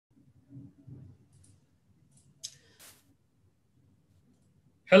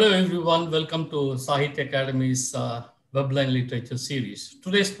Hello everyone, welcome to Sahitya Academy's Webline Literature series.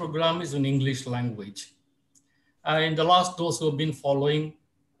 Today's program is in English language. In the last, those who have been following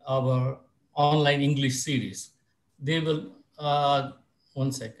our online English series, they will,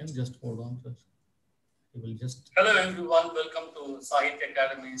 one second, just hold on. Hello everyone, welcome to Sahitya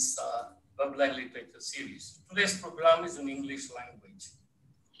Academy's Webline Literature series. Today's program is in English language.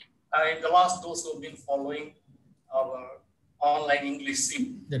 In the last, those who have been following our online English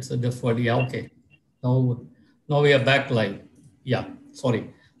series. That's a deaf word. Yeah, okay. Now we are back live. Yeah,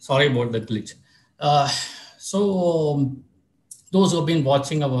 sorry about the glitch. Those who have been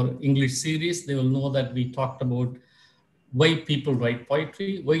watching our English series, they will know that we talked about why people write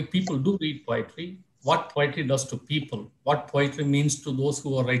poetry, why people do read poetry, what poetry does to people, what poetry means to those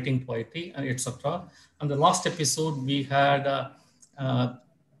who are writing poetry, etc. And the last episode, we had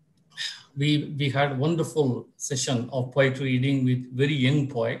we had a wonderful session of poetry reading with very young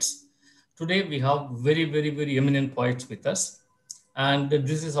poets. Today we have very eminent poets with us, and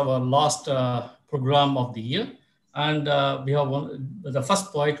this is our last program of the year. And we have the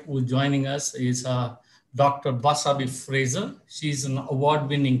first poet who is joining us is Dr. Basabi Fraser. She's an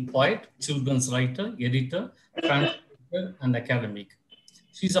award-winning poet, children's writer, editor, translator, and academic.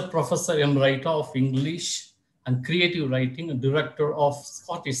 She's a professor emerita of English and creative writing and director of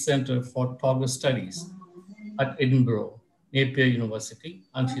Scottish Centre for Togo Studies at Edinburgh, Napier University.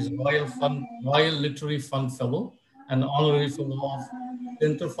 And she's a Royal Literary Fund Fellow and Honorary Fellow of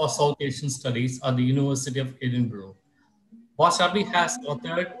Centre for South Asian Studies at the University of Edinburgh. Basabi has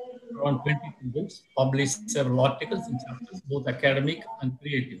authored around 22 books, published several articles in chapters, both academic and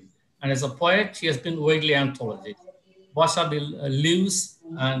creative. And as a poet, she has been widely anthologized. Basabi lives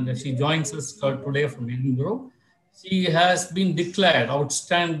and she joins us today from Edinburgh. She has been declared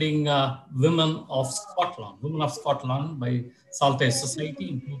Outstanding Women of Scotland by Saltire Society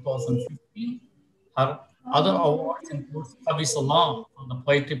in 2015. Her other awards include Kavi Salam for the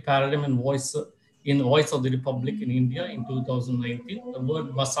Poetry Paradigm and Voice of the Republic in India in 2019, the Word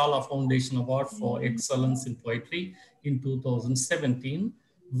Masala Foundation Award for Excellence in Poetry in 2017,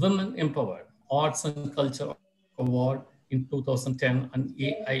 Women Empowered Arts and Culture Award in 2010, and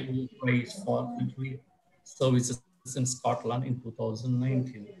AIO Prize for Literary Services in Scotland in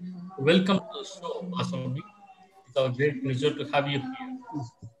 2019. Welcome to the show, Basabi. It's a great pleasure to have you here.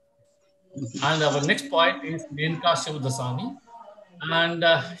 And our next poet is Menka Shivdasani, and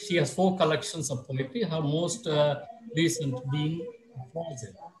she has 4 collections of poetry, her most recent being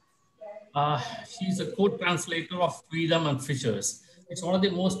Fawzet. She's a co-translator of Freedom and Fishers. It's one of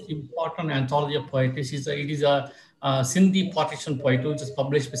the most important anthology of poetry. It is a Sindhi partition poetry, which is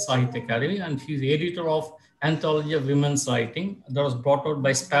published by Sahitya Academy, and she's the editor of Anthology of Women's Writing that was brought out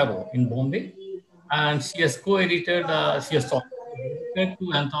by Sparrow in Bombay. And she has co-edited, she has edited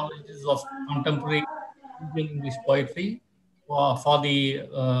 2 anthologies of contemporary Indian English poetry for the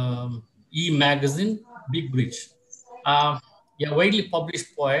e-magazine, Big Bridge. A widely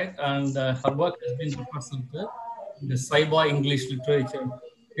published poet, and her work has been represented in the Saiba English Literature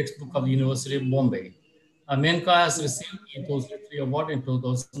textbook of the University of Bombay. Menka has received Ethos Literary Award in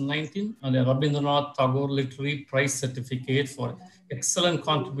 2019 and a Rabindranath Tagore Literary Prize Certificate for excellent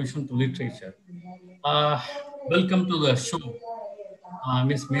contribution to literature. Welcome to the show,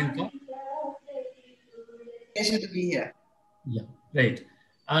 Ms. Menka. Pleasure to be here. Yeah, great.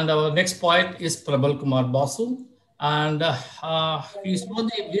 And our next poet is Prabal Kumar Basu. And he's one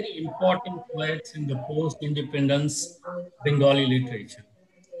of the very important poets in the post-independence Bengali literature.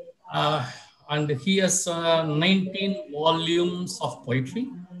 And he has 19 volumes of poetry,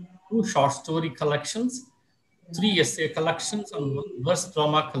 2 short story collections, 3 essay collections, and 1 verse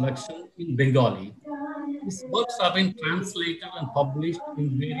drama collection in Bengali. His works have been translated and published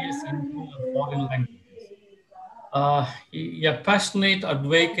in various Indian and foreign languages. A passionate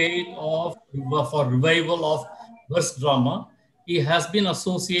advocate for revival of verse drama. He has been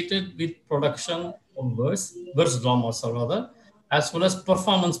associated with production of verse dramas as well as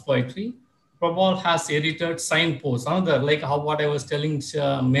performance poetry. Prabal has edited Signposts, another like what I was telling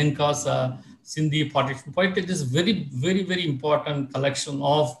Menka's Sindhi partition poetry. This is very important collection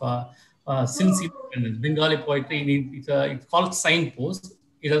of since independence Bengali poetry. It's called Signposts.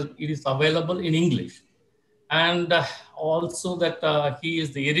 It is available in English. And also that he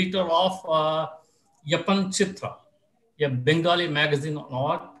is the editor of Yapan Chitra, a Bengali magazine on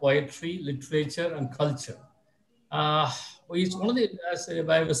art, poetry, literature, and culture. He's one of the, as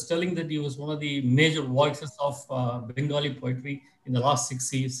I was telling that he was one of the major voices of Bengali poetry in the last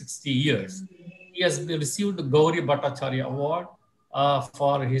 60 years. He has received the Gauri Bhattacharya Award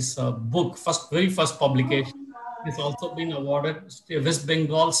for his book, very first publication, He's also been awarded West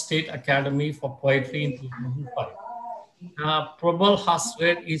Bengal State Academy for Poetry in 2005. Prabal has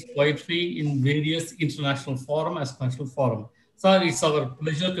read his poetry in various international forums as national forum. Sir, it's our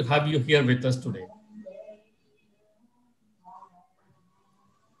pleasure to have you here with us today.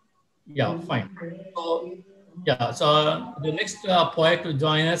 Yeah, fine. So, yeah, so the next poet to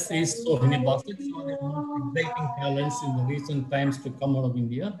join us is Sohini Basak, one of the most exciting talents in the recent times to come out of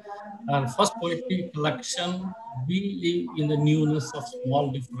India. Our first poetry collection, We Live in the Newness of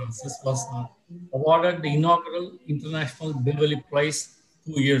Small Differences, was awarded the inaugural International Beverly Prize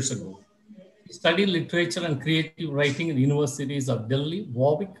 2 years ago. She studied literature and creative writing in the universities of Delhi,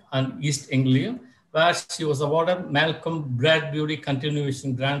 Warwick, and East Anglia, where she was awarded Malcolm Bradbury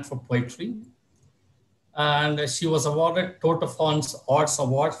Continuation Grant for Poetry. And she was awarded Totafon's Arts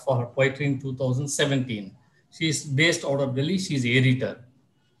Award for her poetry in 2017. She is based out of Delhi. She is editor.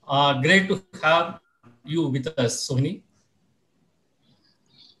 Great to have you with us, Sohini.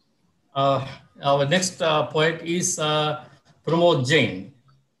 Our next poet is Pramod Jain.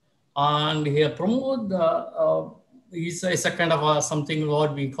 And here, Pramod is a kind of something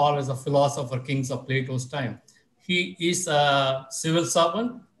what we call as a philosopher, kings of Plato's time. He is a civil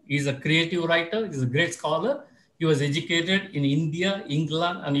servant. He's a creative writer. He's a great scholar. He was educated in India,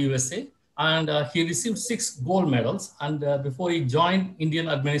 England, and USA. And he received 6 gold medals. And before he joined Indian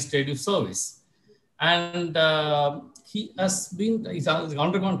Administrative Service, and he's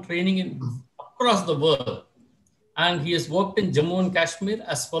undergone training across the world. And he has worked in Jammu and Kashmir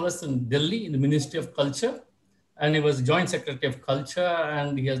as well as in Delhi in the Ministry of Culture. And he was Joint Secretary of Culture.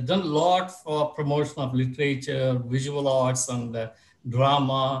 And he has done a lot for promotion of literature, visual arts, and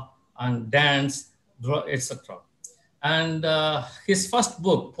drama, and dance, etc. And his first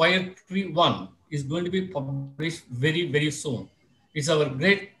book, Poetry One, is going to be published very, very soon. It's our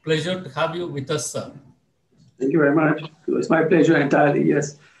great pleasure to have you with us, sir. Thank you very much. It's my pleasure entirely.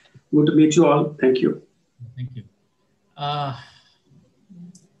 Yes. Good to meet you all. Thank you. Thank you. I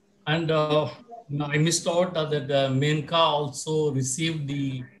missed out that Menka also received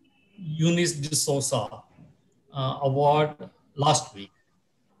the Eunice D'Souza award last week.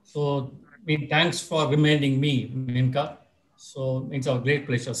 So, thanks for reminding me, Menka. So, it's our great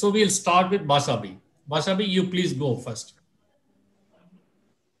pleasure. So, we'll start with Bashabi. Bashabi, you please go first.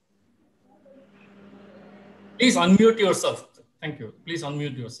 Please unmute yourself. Thank you. Please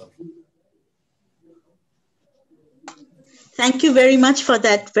unmute yourself. Thank you very much for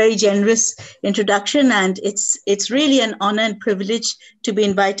that very generous introduction. And it's really an honor and privilege to be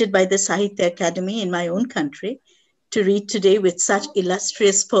invited by the Sahitya Academy in my own country to read today with such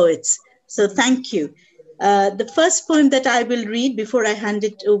illustrious poets. So thank you. The first poem that I will read before I hand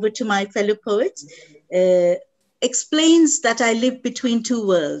it over to my fellow poets explains that I live between two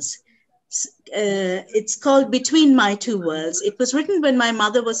worlds. It's called Between My Two Worlds. It was written when my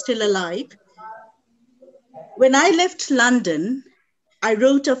mother was still alive. When I left London, I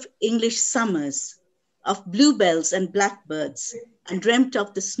wrote of English summers, of bluebells and blackbirds, and dreamt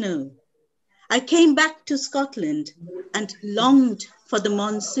of the snow. I came back to Scotland and longed for the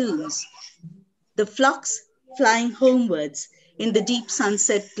monsoons, the flocks flying homewards in the deep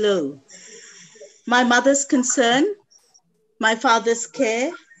sunset glow. My mother's concern, my father's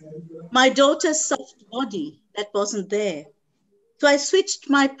care, my daughter's soft body that wasn't there. So I switched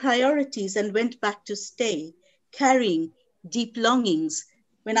my priorities and went back to stay, carrying deep longings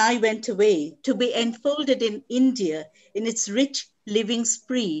when I went away to be enfolded in India in its rich living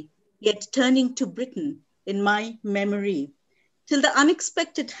spree, yet turning to Britain in my memory. Till the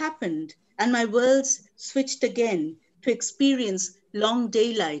unexpected happened and my worlds switched again to experience long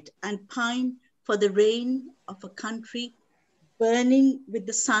daylight and pine for the rain of a country burning with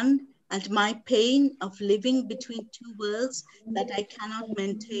the sun and my pain of living between two worlds that I cannot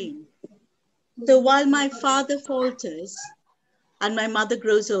maintain. So while my father falters and my mother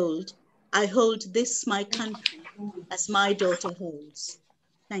grows old, I hold this, my country, as my daughter holds.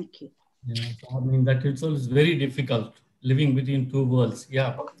 Thank you. Yeah, that itself is very difficult, living between two worlds.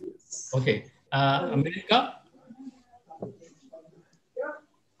 Yeah. Okay. America?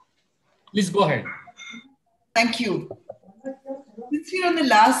 Please go ahead. Thank you. Since we're on the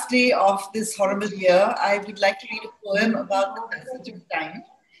last day of this horrible year, I would like to read a poem about the passage of time.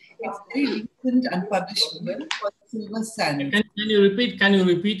 It's a very recent unpublished poem called Silver Sands. Can you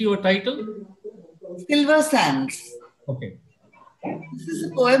repeat your title? Silver Sands. Okay. This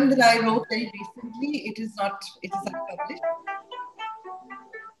is a poem that I wrote very recently. It is unpublished.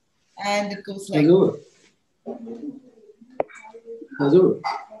 And it goes like this.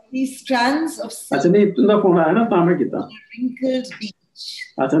 These strands of silk on a wrinkled beach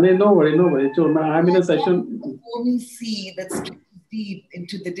No worry. So I'm in a session. A foamy sea that stretches deep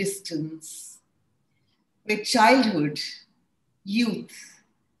into the distance, where childhood, youth,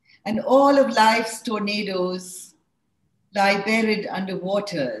 and all of life's tornadoes lie buried under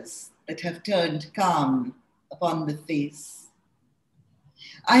waters that have turned calm upon the face.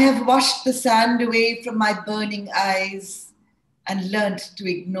 I have washed the sand away from my burning eyes and learnt to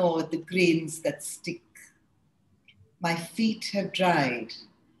ignore the grains that stick. My feet have dried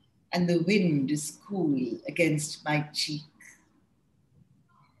and the wind is cool against my cheek.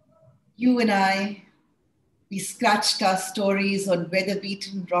 You and I, we scratched our stories on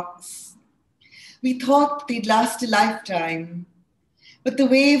weather-beaten rocks. We thought they'd last a lifetime, but the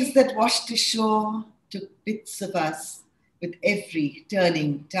waves that washed ashore took bits of us with every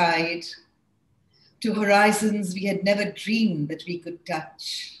turning tide to horizons we had never dreamed that we could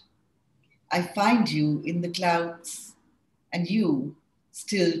touch. I find you in the clouds, and you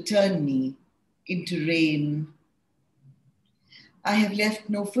still turn me into rain. I have left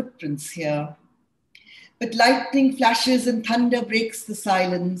no footprints here, but lightning flashes and thunder breaks the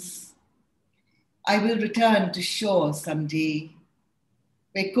silence. I will return to shore someday,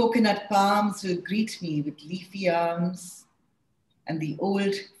 where coconut palms will greet me with leafy arms, and the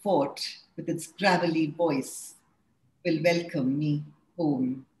old fort with its gravelly voice will welcome me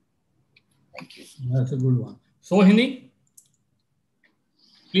home. Thank you. That's a good one. Sohini,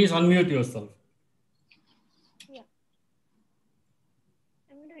 please unmute yourself. Yeah.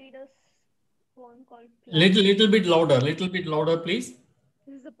 I'm going to read a poem called Plot. Little bit louder, please.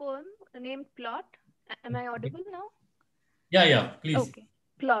 This is a poem named Plot. Am I audible now? Yeah, please. Okay.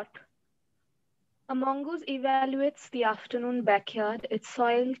 Plot. A mongoose evaluates the afternoon backyard, its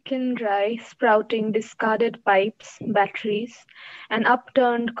soil kiln dry, sprouting discarded pipes, batteries, an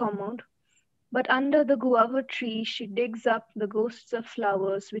upturned commode. But under the guava tree, she digs up the ghosts of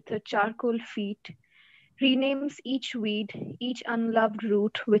flowers with her charcoal feet, renames each weed, each unloved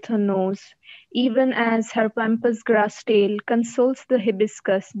root with her nose, even as her pampas grass tail consoles the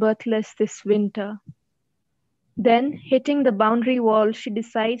hibiscus birthless this winter. Then, hitting the boundary wall, she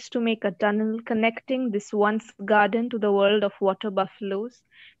decides to make a tunnel connecting this once garden to the world of water buffaloes,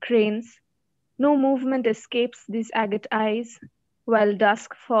 cranes. No movement escapes these agate eyes. While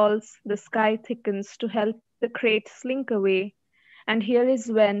dusk falls, the sky thickens to help the crate slink away. And here is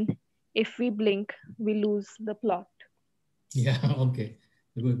when, if we blink, we lose the plot. Yeah, okay.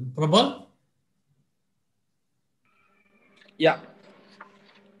 Good. Prabal? Yeah.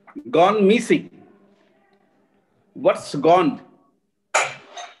 Gone missing. What's gone?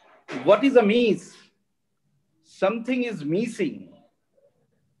 What is a miss? Something is missing.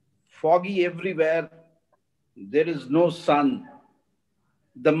 Foggy everywhere. There is no sun.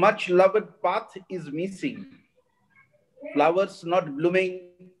 The much loved path is missing. Flowers not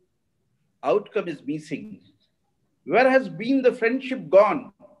blooming. Outcome is missing. Where has been the friendship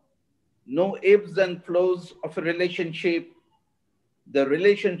gone? No ebbs and flows of a relationship. The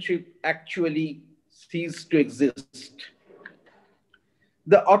relationship actually ceased to exist.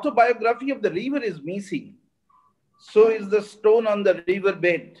 The autobiography of the river is missing. So is the stone on the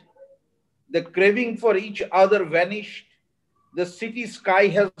riverbed. The craving for each other vanished. The city sky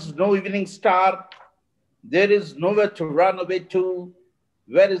has no evening star. There is nowhere to run away to.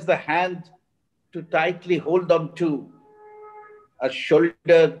 Where is the hand to tightly hold on to? A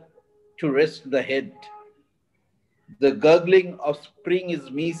shoulder to rest the head. The gurgling of spring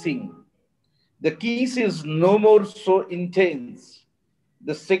is missing. The kiss is no more so intense.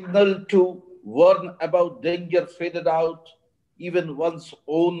 The signal to warn about danger faded out. Even one's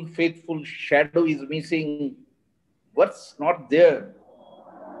own faithful shadow is missing. What's not there?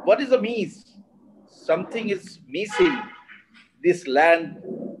 What is a miss? Something is missing. This land,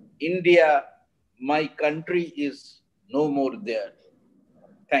 India, my country is no more there.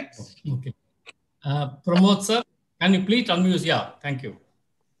 Thanks. Okay. Pramod sir, can you please unmute? Yeah, thank you.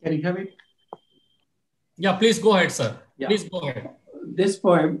 Can you hear me? Yeah, please go ahead, sir. Yeah. Please go ahead. This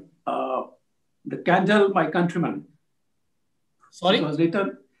poem, The Candle, My Countryman. Sorry? It was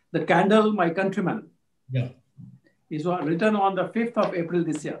written, The Candle, My Countryman. Yeah. It was written on the 5th of April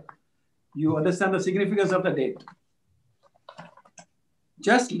this year. You understand the significance of the date.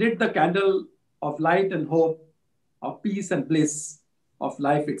 Just lit the candle of light and hope, of peace and bliss, of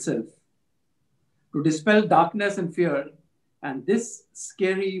life itself, to dispel darkness and fear, and this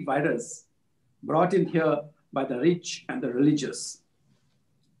scary virus brought in here by the rich and the religious.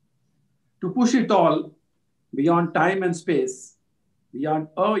 To push it all beyond time and space, beyond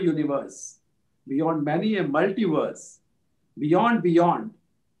a universe, beyond many a multiverse, beyond,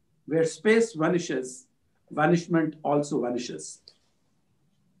 where space vanishes, vanishment also vanishes.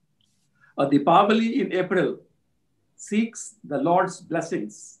 A Deepavali in April seeks the Lord's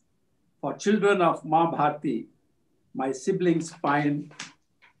blessings for children of Ma Bharti. My siblings pine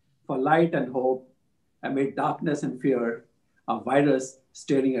for light and hope amid darkness and fear, a virus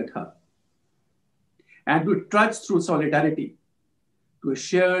staring at her. And we trudge through solidarity to a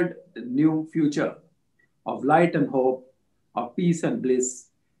shared new future of light and hope, of peace and bliss,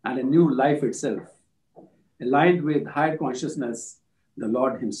 and a new life itself, aligned with higher consciousness, the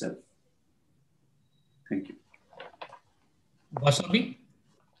Lord Himself. Thank you. Vaishnavi?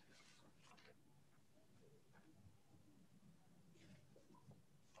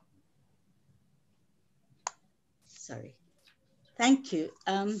 Sorry. Thank you.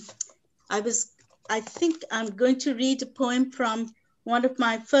 I think I'm going to read a poem from one of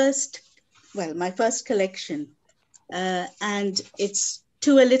my first collection. And it's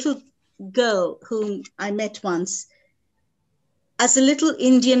to a little girl whom I met once. As a little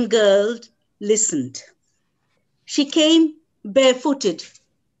Indian girl listened, she came barefooted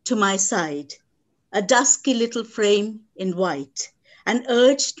to my side, a dusky little frame in white, and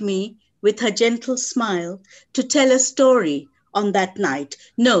urged me with her gentle smile to tell a story on that night.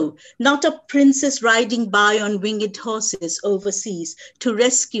 No, not a princess riding by on winged horses overseas to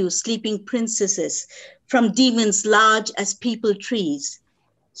rescue sleeping princesses from demons large as peepal trees.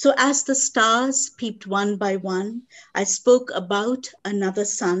 So as the stars peeped one by one, I spoke about another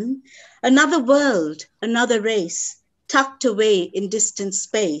sun, another world, another race, tucked away in distant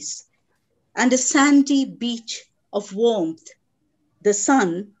space, and a sandy beach of warmth, the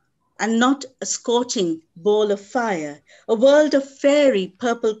sun, and not a scorching ball of fire, a world of fairy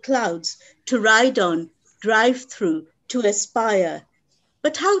purple clouds to ride on, drive through, to aspire.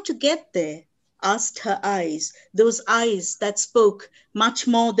 But how to get there? Asked her eyes, those eyes that spoke much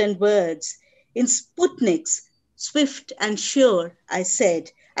more than words. In Sputniks, swift and sure, I said,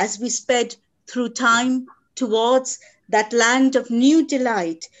 as we sped through time towards that land of new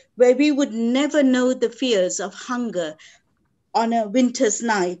delight, where we would never know the fears of hunger on a winter's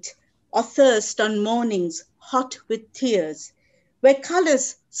night, or thirst on mornings hot with tears, where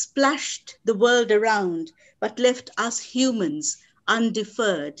colors splashed the world around, but left us humans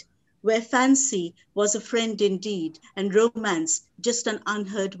undeferred, where fancy was a friend indeed, and romance just an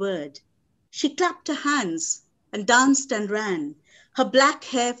unheard word. She clapped her hands and danced and ran, her black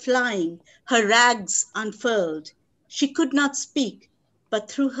hair flying, her rags unfurled. She could not speak, but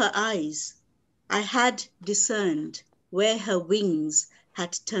through her eyes I had discerned where her wings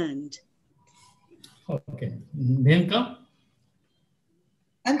had turned. Okay. Bhenka?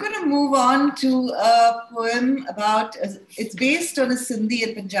 I'm going to move on to a poem about, it's based on a Sindhi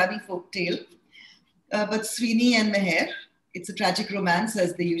and Punjabi folktale, but Sweeney and Meher. It's a tragic romance,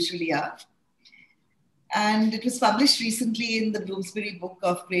 as they usually are. And it was published recently in the Bloomsbury Book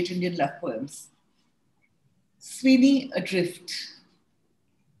of Great Indian Love Poems. Sweeney Adrift.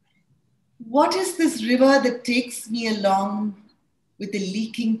 What is this river that takes me along with a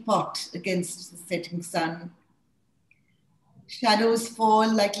leaking pot against the setting sun? Shadows fall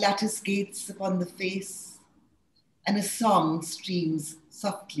like lattice gates upon the face, and a song streams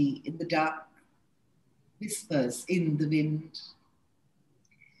softly in the dark, whispers in the wind.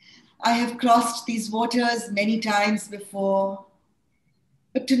 I have crossed these waters many times before,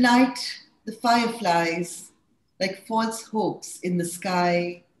 but tonight the fireflies, like false hopes in the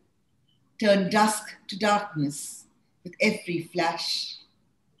sky, turn dusk to darkness with every flash.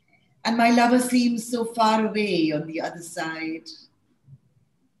 And my lover seems so far away on the other side.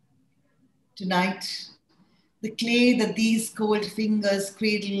 Tonight, the clay that these cold fingers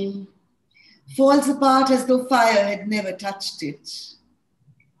cradle falls apart as though fire had never touched it.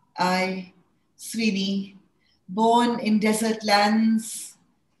 I, Sweeney, born in desert lands,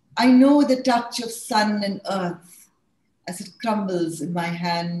 I know the touch of sun and earth as it crumbles in my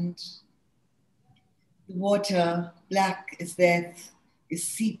hand. The water, black as death, is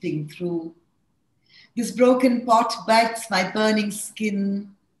seeping through. This broken pot bites my burning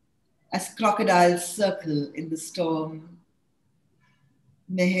skin as crocodiles circle in the storm.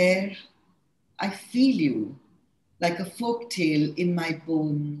 Meher, I feel you like a folktale in my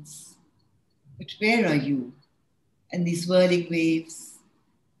bones. But where are you and these whirling waves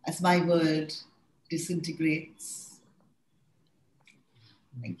as my world disintegrates?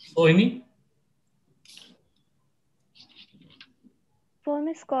 Thank you. Sohini? Poem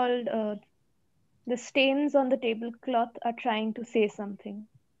is called The Stains on the Tablecloth Are Trying to Say Something.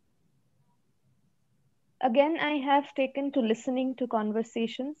 Again, I have taken to listening to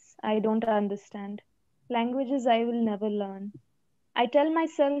conversations I don't understand, languages I will never learn. I tell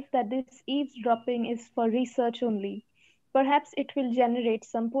myself that this eavesdropping is for research only, Perhaps it will generate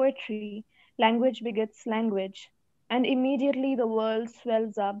some poetry. Language begets language. And immediately the world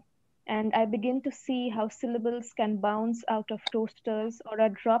swells up, and I begin to see how syllables can bounce out of toasters or are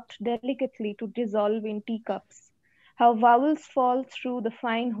dropped delicately to dissolve in teacups. How vowels fall through the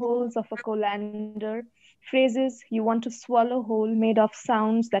fine holes of a colander, phrases you want to swallow whole, made of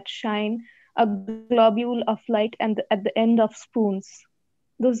sounds that shine, a globule of light at the end of spoons.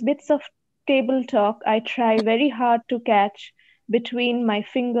 Those bits of table talk I try very hard to catch between my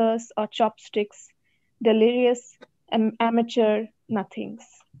fingers or chopsticks, delirious amateur nothings.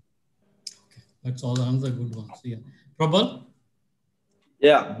 That's all another good ones. Yeah. Prabal?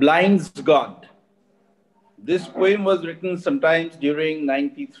 Yeah, Blind's God. This poem was written sometimes during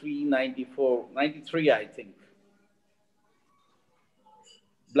 93, 94, 93, I think.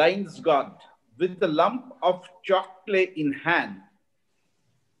 Blind's God. With a lump of chalk clay in hand,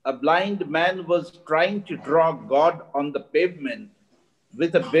 a blind man was trying to draw God on the pavement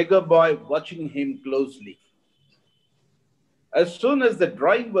with a beggar boy watching him closely. As soon as the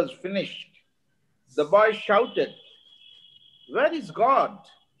drawing was finished, the boy shouted, "Where is God?"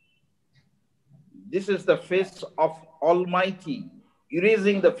 "This is the face of Almighty."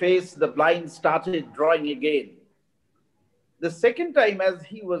 Erasing the face, the blind started drawing again. The second time, as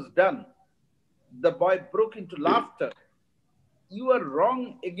he was done, the boy broke into laughter. "You are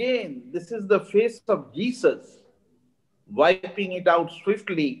wrong again. This is the face of Jesus." Wiping it out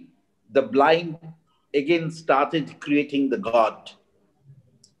swiftly, the blind again started creating the God.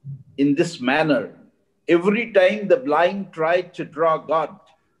 In this manner, every time the blind tried to draw God,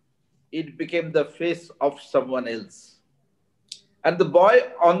 it became the face of someone else. And the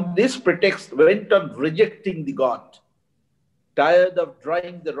boy, on this pretext, went on rejecting the God. Tired of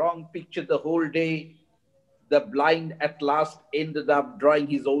drawing the wrong picture the whole day, the blind at last ended up drawing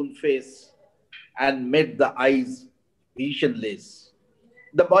his own face and made the eyes visionless.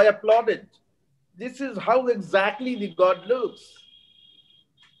 The boy applauded. "This is how exactly the God looks."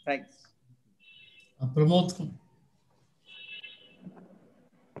 Thanks. Pramod?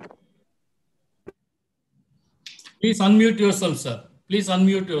 Please unmute yourself, sir. Please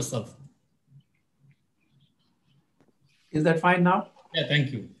unmute yourself. Is that fine now? Yeah,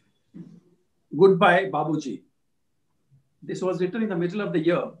 thank you. Goodbye, Babuji. This was written in the middle of the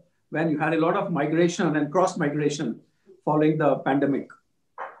year when you had a lot of migration and cross-migration following the pandemic.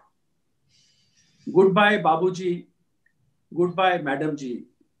 Goodbye, Babuji. Goodbye, Madam Ji.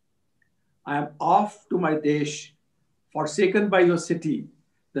 I am off to my desh, forsaken by your city,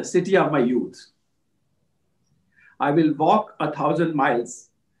 the city of my youth. I will walk 1,000 miles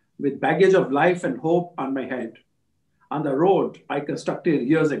with baggage of life and hope on my head, on the road I constructed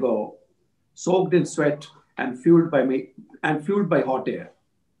years ago, soaked in sweat and fueled by hot air.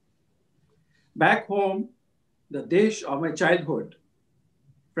 Back home, the dish of my childhood,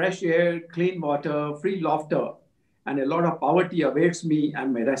 fresh air, clean water, free laughter, and a lot of poverty awaits me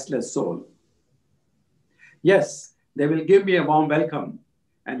and my restless soul. Yes, they will give me a warm welcome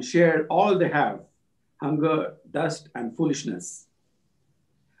and share all they have, hunger, dust, and foolishness.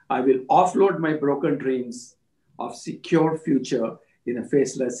 I will offload my broken dreams of secure future in a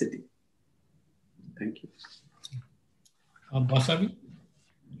faceless city. Thank you. Basavi?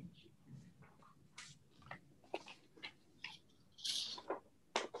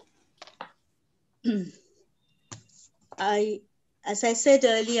 As I said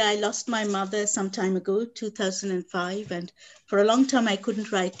earlier, I lost my mother some time ago, 2005, and for a long time I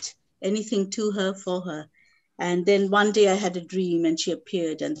couldn't write anything to her, for her. And then one day I had a dream and she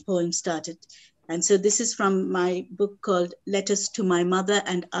appeared and the poem started. And so this is from my book called Letters to My Mother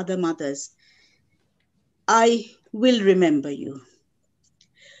and Other Mothers. I will remember you.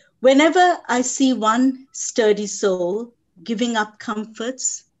 Whenever I see one sturdy soul giving up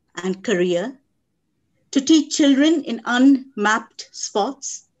comforts and career to teach children in unmapped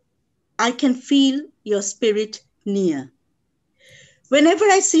spots, I can feel your spirit near. Whenever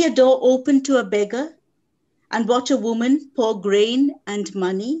I see a door open to a beggar and watch a woman pour grain and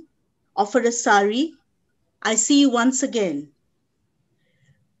money, offer a sari, I see you once again.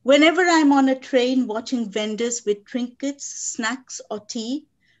 Whenever I'm on a train watching vendors with trinkets, snacks, or tea,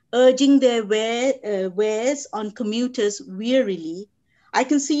 urging their wares on commuters wearily, I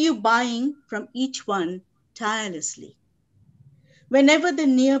can see you buying from each one tirelessly. Whenever the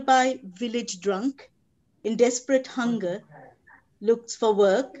nearby village drunk, in desperate hunger, looks for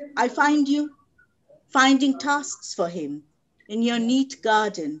work, I find you finding tasks for him in your neat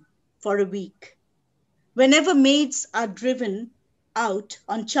garden for a week. Whenever maids are driven out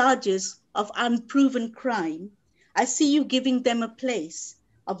on charges of unproven crime, I see you giving them a place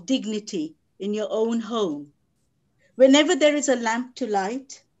of dignity in your own home. Whenever there is a lamp to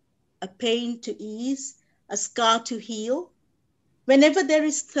light, a pain to ease, a scar to heal, whenever there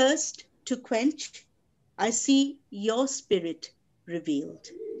is thirst to quench, I see your spirit revealed.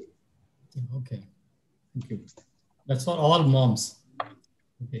 Okay, thank you. That's for all moms.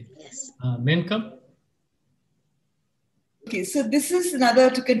 Okay. Yes. Menka? Okay, so this is another,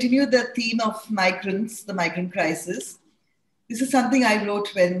 to continue the theme of migrants, the migrant crisis. This is something I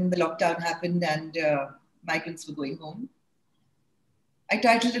wrote when the lockdown happened and migrants were going home. I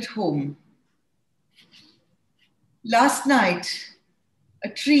titled it Home. Last night, a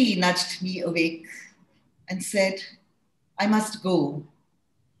tree nudged me awake and said, I must go.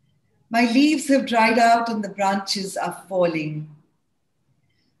 My leaves have dried out and the branches are falling.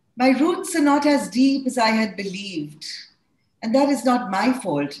 My roots are not as deep as I had believed, and that is not my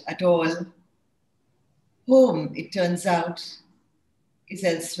fault at all. Home, it turns out, is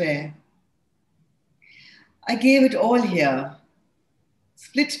elsewhere. I gave it all here,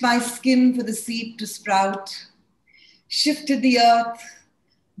 split my skin for the seed to sprout, shifted the earth,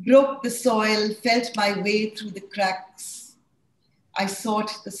 broke the soil, felt my way through the cracks. I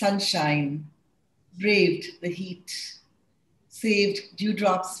sought the sunshine, braved the heat, saved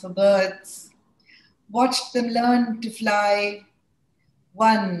dewdrops for birds, watched them learn to fly,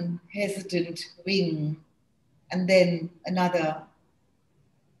 one hesitant wing, and then another,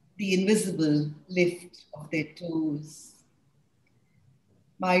 the invisible lift of their toes.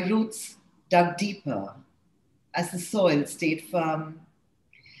 My roots dug deeper as the soil stayed firm.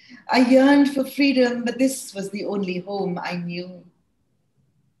 I yearned for freedom, but this was the only home I knew.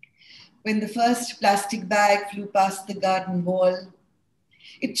 When the first plastic bag flew past the garden wall,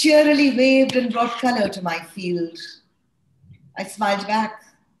 it cheerily waved and brought color to my field. I smiled back,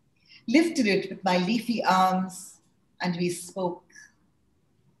 lifted it with my leafy arms, and we spoke.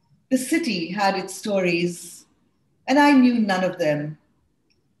 The city had its stories, and I knew none of them.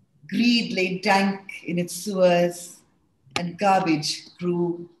 Greed lay dank in its sewers, and garbage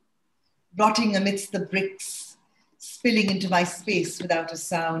grew, rotting amidst the bricks, spilling into my space without a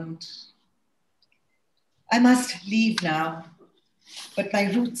sound. I must leave now, but my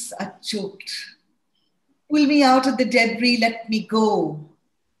roots are choked. Pull me out of the debris, let me go.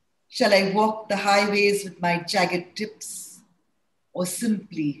 Shall I walk the highways with my jagged tips, or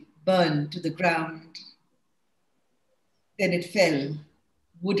simply burn to the ground? Then it fell,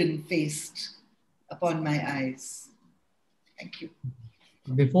 wooden-faced, upon my eyes. Thank you.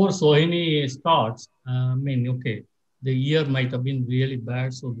 Before Sohini starts, okay, the year might have been really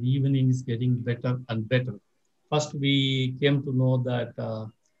bad, so the evening is getting better and better. First, we came to know that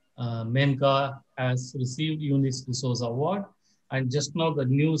Menka has received UNIS Resource Award, and just now the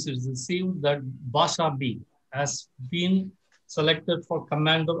news is received that Basha B has been selected for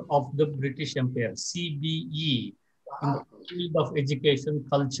Commander of the British Empire, CBE, in the field of education,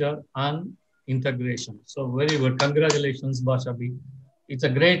 culture, and integration. So very good. Congratulations, Basha B. It's a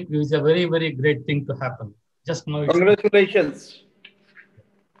very, very great thing to happen. Just now. Congratulations.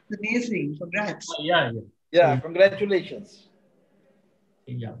 Amazing. Congrats. Yeah. Yeah, so, congratulations.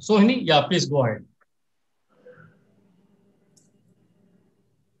 Yeah. Sohini, yeah, please go ahead.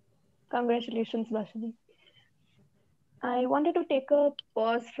 Congratulations, Bashaji. I wanted to take a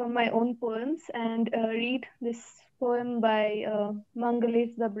pause from my own poems and read this poem by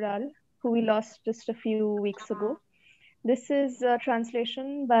Mangalesh Dabral, who we lost just a few weeks ago. This is a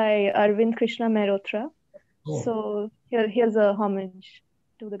translation by Arvind Krishna Mehrotra. Oh. So here's a homage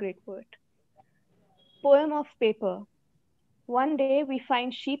to the great poet. Poem of paper. One day we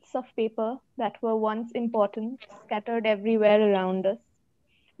find sheets of paper that were once important, scattered everywhere around us.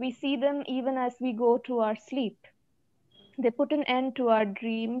 We see them even as we go to our sleep. They put an end to our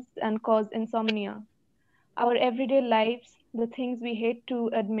dreams and cause insomnia. Our everyday lives, the things we hate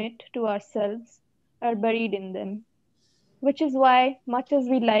to admit to ourselves, are buried in them. Which is why, much as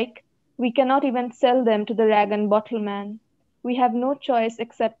we like, we cannot even sell them to the rag and bottle man. We have no choice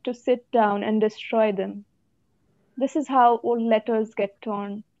except to sit down and destroy them. This is how old letters get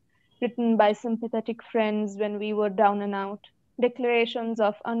torn, written by sympathetic friends when we were down and out, declarations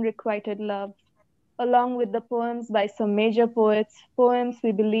of unrequited love, along with the poems by some major poets, poems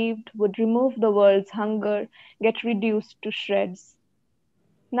we believed would remove the world's hunger, get reduced to shreds.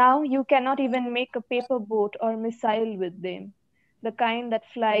 Now you cannot even make a paper boat or missile with them, the kind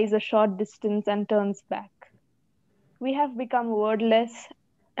that flies a short distance and turns back. We have become wordless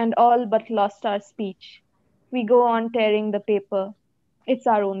and all but lost our speech. We go on tearing the paper. It's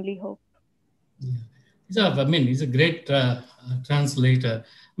our only hope. Yeah. He's a great translator.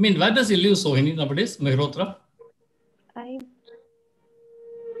 Where does he live, Sohini, nowadays, Mehrotra?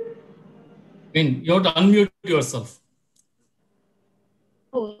 You have to unmute yourself.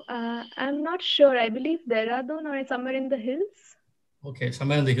 Oh, I'm not sure. I believe Dehradun or somewhere in the hills. Okay,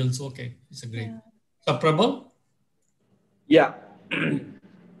 somewhere in the hills. Okay, it's a great. Yeah. So Prabal? Yeah.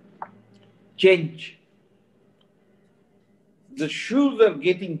 Change. The shoes are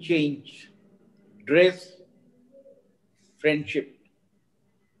getting changed. Dress, friendship.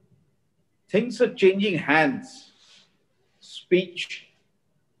 Things are changing hands. Speech,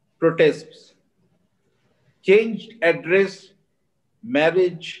 protests. Changed address,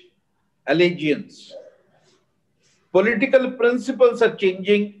 marriage, allegiance. Political principles are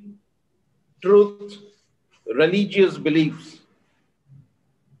changing. Truth, religious beliefs.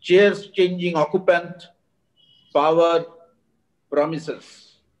 Chairs changing occupant, power,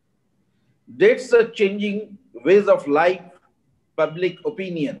 promises. Dates are changing ways of life, public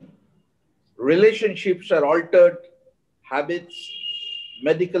opinion. Relationships are altered, habits,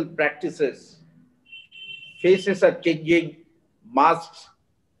 medical practices. Faces are changing, masks,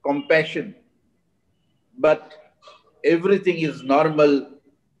 compassion. But everything is normal.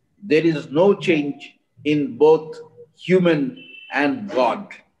 There is no change in both human and God.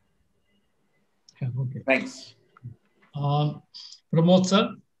 Okay. Thanks. Pramod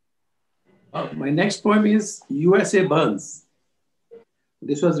sir? My next poem is USA Burns.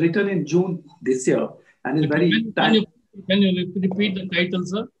 This was written in June this year and is very Can you repeat the title,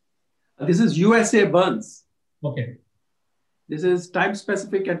 sir? This is USA Burns. Okay. This is time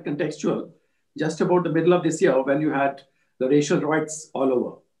specific and contextual, just about the middle of this year when you had the racial riots all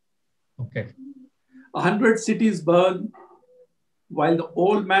over. Okay. 100 cities burn while the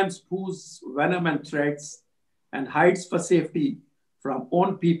old man spews venom and threats and hides for safety from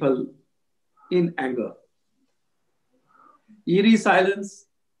own people in anger. Eerie silence,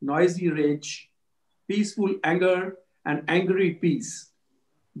 noisy rage, peaceful anger and angry peace.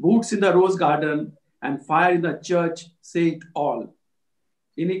 Boots in the rose garden and fire in the church say it all.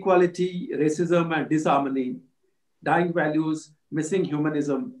 Inequality, racism and disharmony, dying values, missing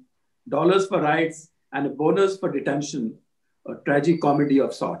humanism, dollars for rights and a bonus for detention, a tragic comedy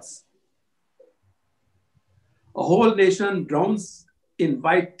of sorts. A whole nation drowns in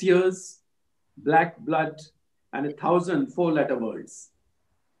white tears, black blood, and 1,000 four-letter words.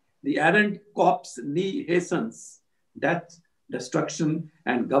 The errant corpse knee hastens, death, destruction,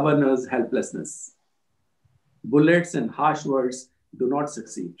 and governor's helplessness. Bullets and harsh words do not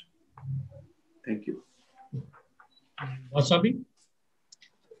succeed. Thank you. Bashabi?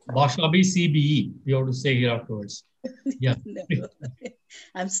 Bashabi CBE, you have to say here afterwards. Yeah. No,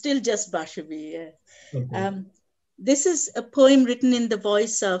 I'm still just Bashabi. Yeah. Okay. This is a poem written in the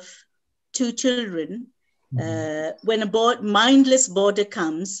voice of two children when a mindless border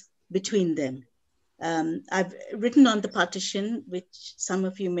comes between them. I've written on the partition, which some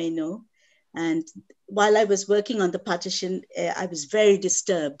of you may know. And while I was working on the partition, I was very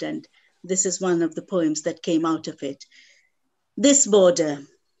disturbed. And this is one of the poems that came out of it. This border.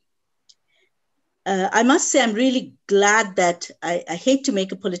 I must say, I'm really glad that I hate to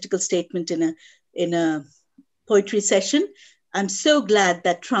make a political statement in a poetry session. I'm so glad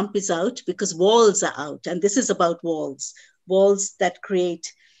that Trump is out because walls are out. And this is about walls that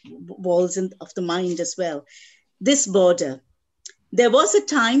create walls of the mind as well. This border. There was a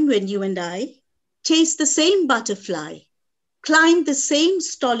time when you and I chased the same butterfly, climbed the same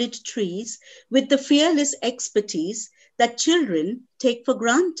stolid trees with the fearless expertise that children take for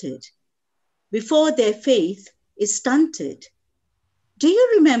granted before their faith is stunted. Do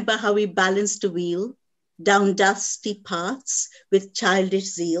you remember how we balanced a wheel down dusty paths with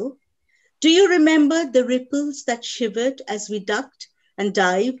childish zeal? Do you remember the ripples that shivered as we ducked and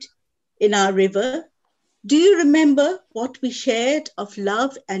dived in our river? Do you remember what we shared of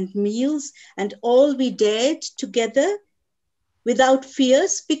love and meals and all we dared together without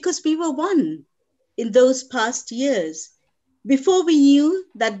fears because we were one in those past years before we knew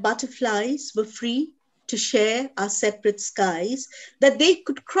that butterflies were free to share our separate skies, that they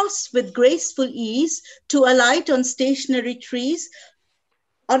could cross with graceful ease to alight on stationary trees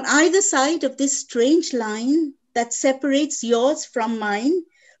on either side of this strange line that separates yours from mine,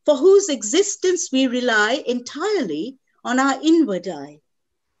 for whose existence we rely entirely on our inward eye.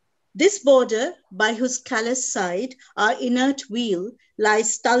 This border by whose callous side our inert wheel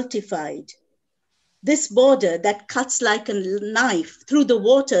lies stultified. This border that cuts like a knife through the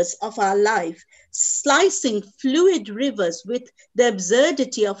waters of our life, slicing fluid rivers with the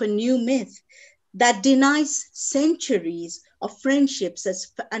absurdity of a new myth that denies centuries of friendships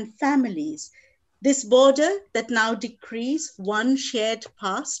and families. This border that now decrees one shared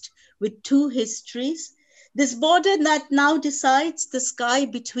past with two histories. This border that now decides the sky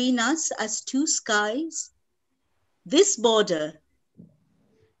between us as two skies. This border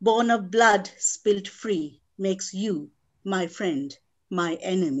born of blood spilt free, makes you, my friend, my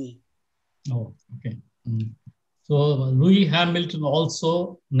enemy. Oh, okay. So Louis Hamilton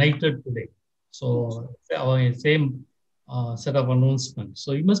also knighted today. So our same set of announcements.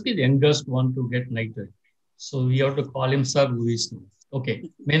 So he must be the youngest one to get knighted. So we have to call him Sir Louis now. Okay,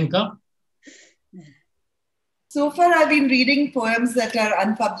 Menka. So far, I've been reading poems that are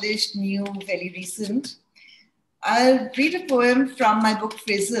unpublished, new, very recent. I'll read a poem from my book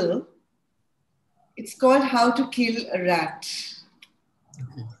Frizzle. It's called How to Kill a Rat.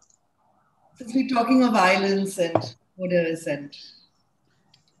 Okay. Since we're talking of violence and murders and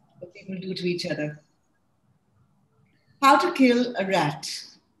what people do to each other. How to kill a rat.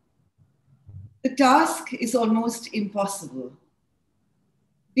 The task is almost impossible.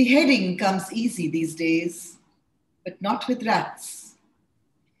 Beheading comes easy these days, but not with rats.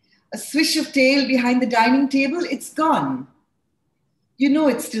 A swish of tail behind the dining table, it's gone. You know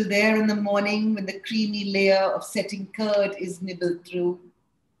it's still there in the morning when the creamy layer of setting curd is nibbled through.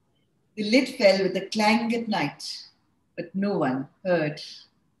 The lid fell with a clang at night, but no one heard.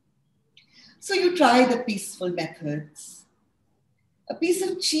 So you try the peaceful methods. A piece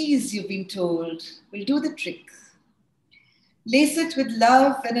of cheese, you've been told, will do the trick. Lace it with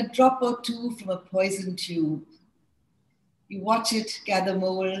love and a drop or two from a poison tube. You watch it gather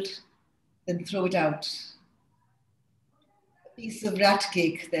mold, then throw it out. A piece of rat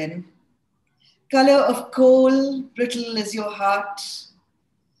cake, then. Color of coal, brittle as your heart.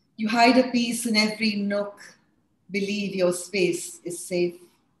 You hide a piece in every nook. Believe your space is safe.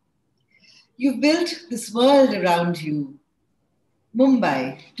 You've built this world around you.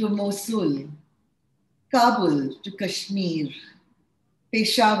 Mumbai to Mosul, Kabul to Kashmir,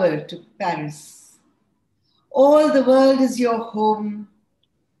 Peshawar to Paris. All the world is your home,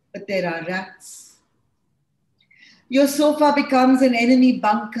 but there are rats. Your sofa becomes an enemy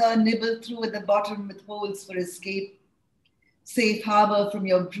bunker nibbled through at the bottom with holes for escape, safe harbor from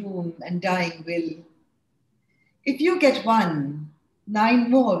your broom and dying will. If you get one, 9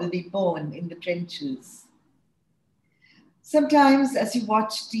 more will be born in the trenches. Sometimes as you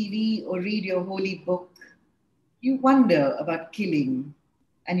watch TV or read your holy book, you wonder about killing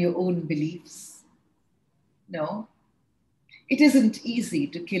and your own beliefs. No, it isn't easy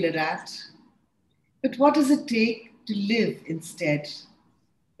to kill a rat, but what does it take to live instead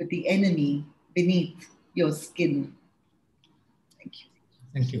with the enemy beneath your skin? Thank you.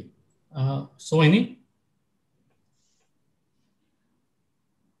 Thank you. Sohini?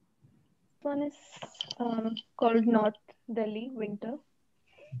 One is called North Delhi Winter.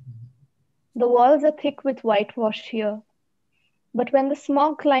 The walls are thick with whitewash here, but when the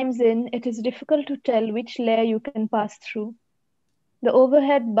smog climbs in, it is difficult to tell which layer you can pass through. The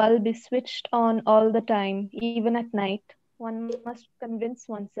overhead bulb is switched on all the time, even at night. One must convince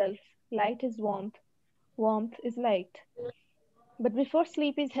oneself light is warmth, warmth is light. But before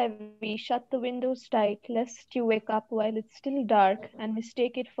sleep is heavy, shut the windows tight, lest you wake up while it's still dark and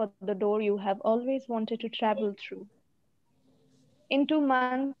mistake it for the door you have always wanted to travel through. In 2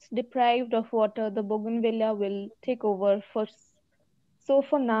 months, deprived of water, the bougainvillea will take over. So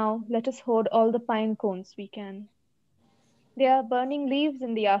for now, let us hoard all the pine cones we can. They are burning leaves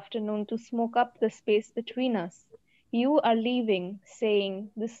in the afternoon to smoke up the space between us. You are leaving, saying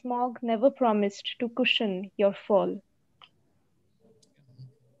the smog never promised to cushion your fall.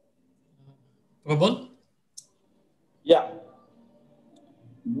 Prabal? Yeah.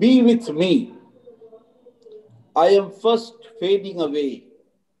 Be with me. I am first fading away,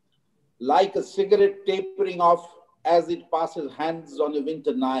 like a cigarette tapering off as it passes hands on a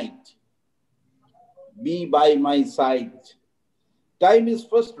winter night. Be by my side. Time is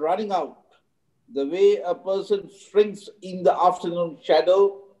first running out. The way a person shrinks in the afternoon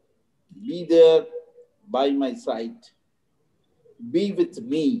shadow, be there by my side. Be with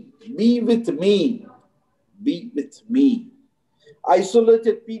me. Be with me. Be with me.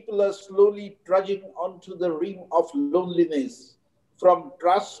 Isolated people are slowly trudging onto the rim of loneliness. From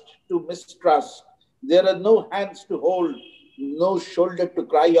trust to mistrust, there are no hands to hold, no shoulder to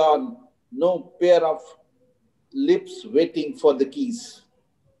cry on, no pair of lips waiting for the keys.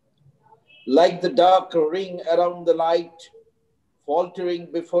 Like the dark ring around the light,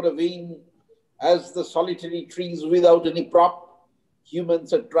 faltering before a wind, as the solitary trees without any prop,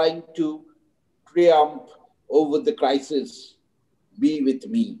 humans are trying to triumph over the crisis. Be with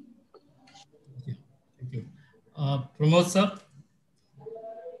me. Thank you. Pramod sir?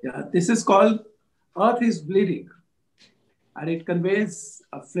 Yeah, this is called Earth is Bleeding, and it conveys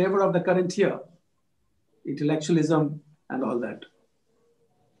a flavor of the current year, intellectualism and all that.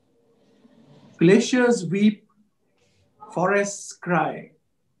 Glaciers weep, forests cry,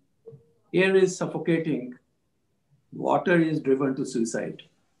 Air is suffocating. Water is driven to suicide.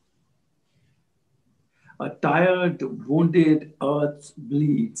 A tired, wounded earth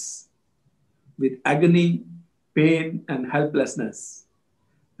bleeds with agony, pain, and helplessness.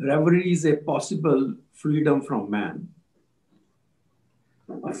 Reverie is a possible freedom from man.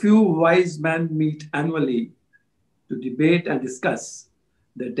 A few wise men meet annually to debate and discuss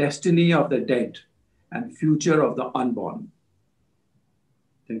the destiny of the dead and future of the unborn.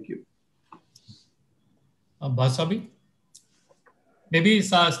 Thank you. Basabi, maybe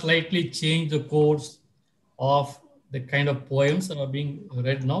slightly change the course of the kind of poems that are being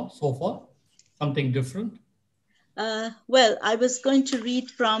read now so far, something different. Well, I was going to read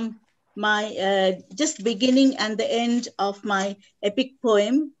from my just beginning and the end of my epic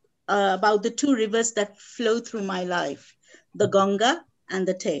poem about the two rivers that flow through my life, the Ganga and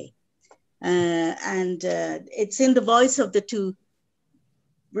the Tay. It's in the voice of the two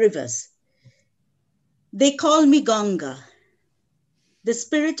rivers. They call me Ganga. The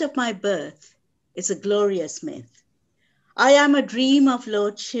spirit of my birth is a glorious myth. I am a dream of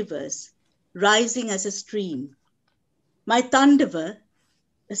Lord Shiva's, rising as a stream. My Tandava,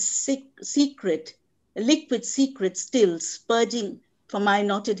 a liquid secret still spurging from my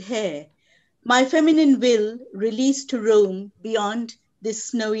knotted hair. My feminine will released to roam beyond this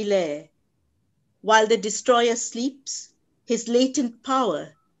snowy lair. While the destroyer sleeps, his latent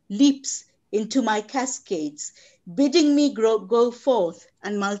power leaps into my cascades, bidding me go forth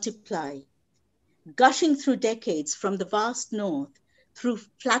and multiply. Gushing through decades from the vast north, through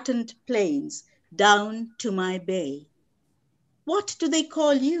flattened plains, down to my bay. What do they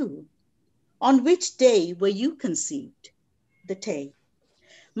call you? On which day were you conceived? The Tay.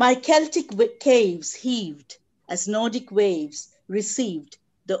 My Celtic caves heaved as Nordic waves received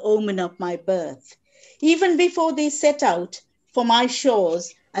the omen of my birth. Even before they set out for my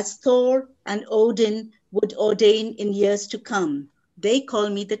shores, as Thor and Odin would ordain in years to come, they call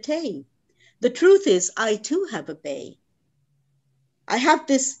me the Tay. The truth is, I too have a bay. I have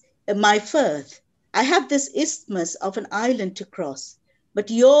this, my Firth. I have this isthmus of an island to cross,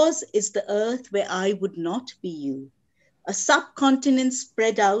 but yours is the earth where I would not be you. A subcontinent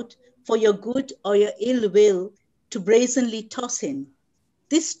spread out for your good or your ill will to brazenly toss in.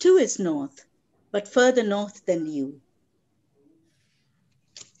 This too is north, but further north than you.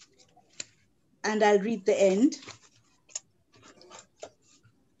 And I'll read the end.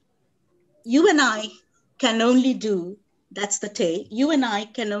 You and I can only do, that's the Tay, you and I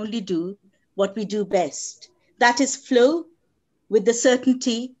can only do what we do best. That is flow with the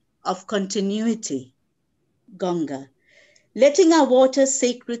certainty of continuity. Ganga. Letting our water's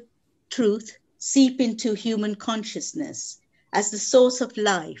sacred truth seep into human consciousness as the source of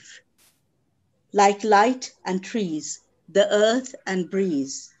life, like light and trees, the earth and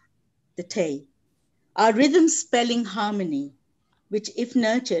breeze, the Tay. Our rhythm spelling harmony, which if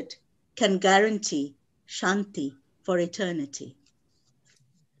nurtured, can guarantee Shanti for eternity.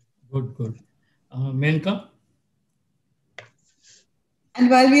 Good, good. Menka? And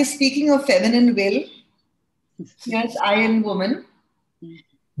while we are speaking of feminine will, here's Iron Woman.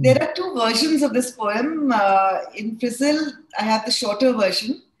 There are two versions of this poem. In Frizzle, I have the shorter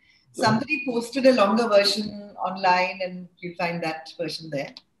version. Somebody posted a longer version online and you'll find that version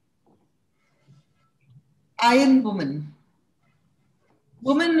there. Iron Woman.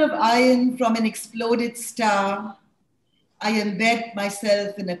 Woman of iron from an exploded star, I embed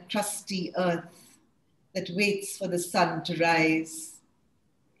myself in a crusty earth that waits for the sun to rise.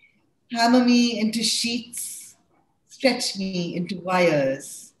 Hammer me into sheets, stretch me into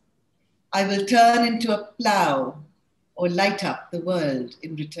wires. I will turn into a plow or light up the world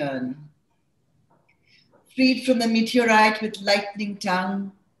in return. Freed from the meteorite with lightning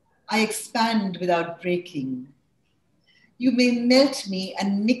tongue, I expand without breaking. You may melt me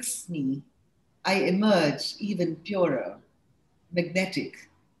and mix me. I emerge even purer, magnetic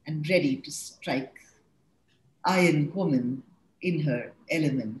and ready to strike. Iron Woman in her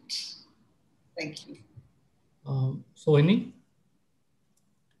element. Thank you. Sohini?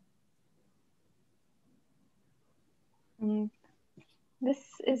 This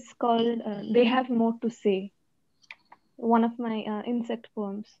is called They Have More to Say, one of my insect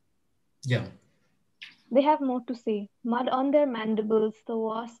poems. Yeah. They have more to say. Mud on their mandibles, the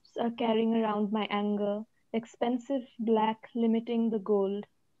wasps are carrying around my anger, expensive black limiting the gold.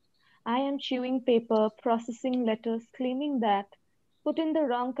 I am chewing paper, processing letters, claiming that, put in the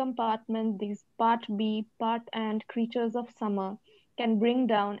wrong compartment, these part bee, part ant creatures of summer can bring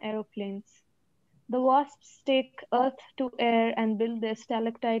down aeroplanes. The wasps take earth to air and build their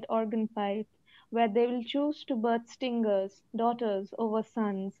stalactite organ pipe, where they will choose to birth stingers, daughters over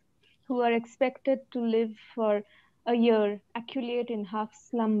sons. who are expected to live for a year, acculate in half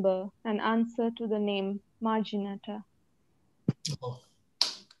slumber, and answer to the name Marginata. Oh,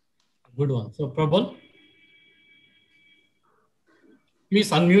 good one. So, Prabal,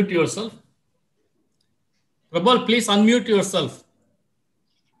 please unmute yourself. Prabal, please unmute yourself.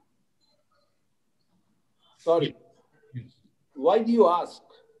 Sorry. Why do you ask?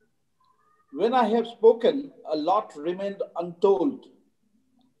 When I have spoken, a lot remained untold.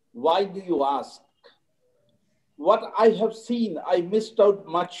 Why do you ask? What I have seen, I missed out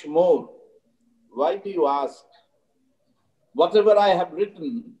much more. Why do you ask? Whatever I have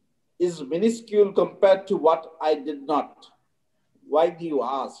written is minuscule compared to what I did not. Why do you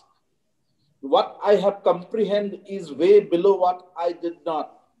ask? What I have comprehended is way below what I did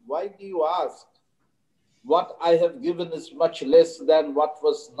not. Why do you ask? What I have given is much less than what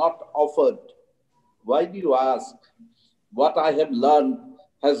was not offered. Why do you ask? What I have learned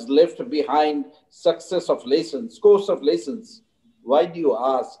has left behind success of lessons, course of lessons. Why do you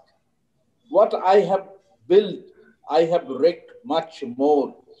ask? What I have built, I have wrecked much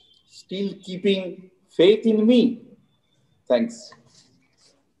more, still keeping faith in me. Thanks.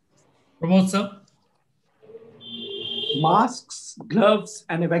 Pramod sir. Masks, gloves,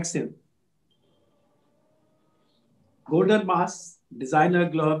 and a vaccine. Golden masks, designer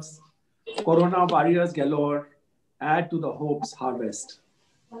gloves, corona warriors galore add to the hope's harvest.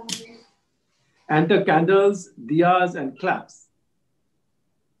 Enter candles, diyas, and claps.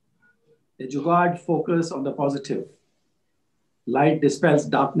 A jugaad focus on the positive. Light dispels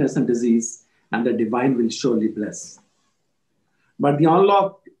darkness and disease, and the divine will surely bless. But the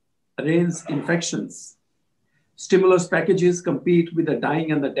unlock rains infections. Stimulus packages compete with the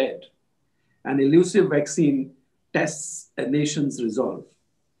dying and the dead. An elusive vaccine tests a nation's resolve.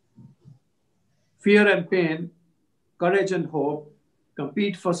 Fear and pain, courage and hope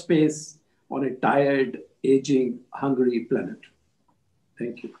compete for space on a tired, aging, hungry planet.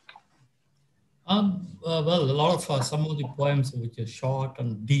 Thank you. Well, a lot of some of the poems which are short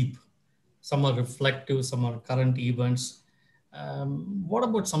and deep. Some are reflective, some are current events. What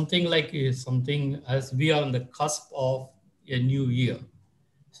about something like something as we are on the cusp of a new year?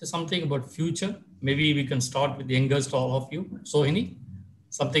 So something about future. Maybe we can start with the youngest all of you. Sohini,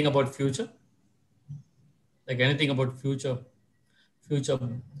 something about future? Like anything about future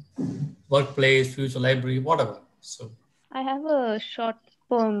workplace, future library, whatever. So I have a short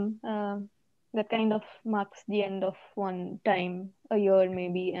poem that kind of marks the end of one time, a year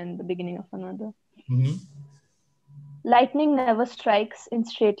maybe, and the beginning of another. mm-hmm. Lightning never strikes in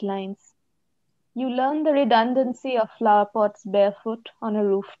straight lines. You learn the redundancy of flower pots barefoot on a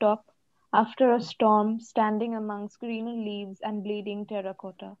rooftop after a storm, standing amongst greener leaves and bleeding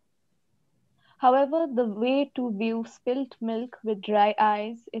terracotta. However, the way to view spilt milk with dry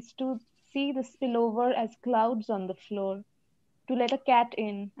eyes is to see the spillover as clouds on the floor, to let a cat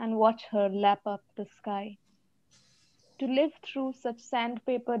in and watch her lap up the sky. To live through such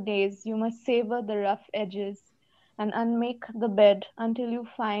sandpaper days, you must savor the rough edges and unmake the bed until you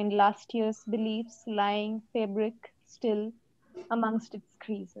find last year's beliefs lying fabric still amongst its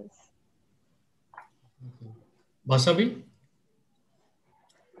creases. Vasavi?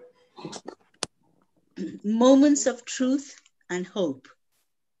 Moments of truth and hope.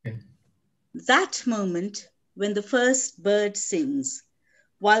 Okay. That moment when the first bird sings,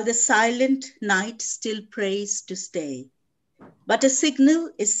 while the silent night still prays to stay. But a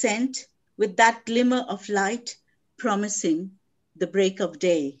signal is sent with that glimmer of light promising the break of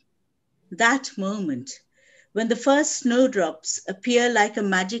day. That moment when the first snowdrops appear like a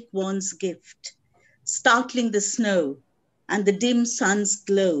magic wand's gift, startling the snow and the dim sun's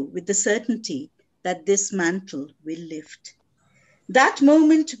glow with the certainty that this mantle will lift. That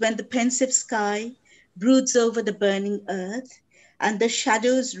moment when the pensive sky broods over the burning earth and the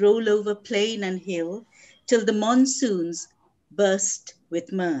shadows roll over plain and hill till the monsoons burst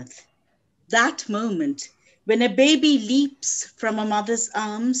with mirth. That moment when a baby leaps from a mother's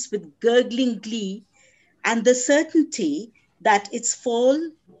arms with gurgling glee and the certainty that its fall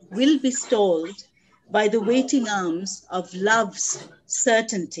will be stalled by the waiting arms of love's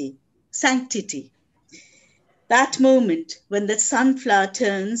certainty, sanctity. That moment when the sunflower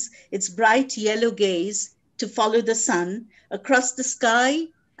turns its bright yellow gaze to follow the sun across the sky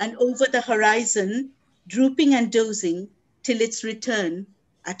and over the horizon, drooping and dozing till its return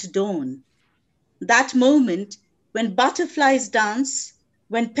at dawn. That moment when butterflies dance,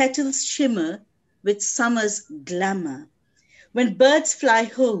 when petals shimmer with summer's glamour, when birds fly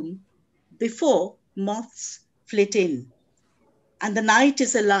home before moths flit in, and the night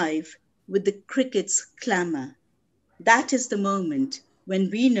is alive with the cricket's clamor. That is the moment when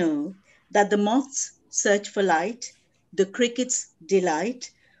we know that the moths search for light, the crickets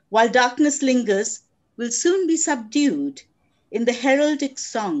delight, while darkness lingers, will soon be subdued in the heraldic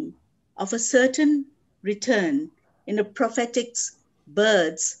song of a certain return in a prophetic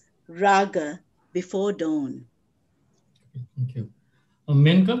bird's raga before dawn. Thank you.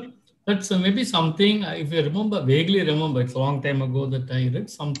 Menka, that's maybe something, if you remember, vaguely remember, it's a long time ago that I read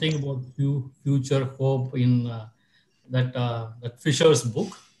something about future hope in that Fisher's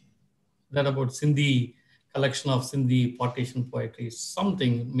book, that about Sindhi collection of Sindhi partition poetry,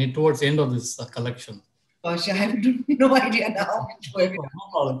 something made towards the end of this collection. Gosh, I have no idea now. No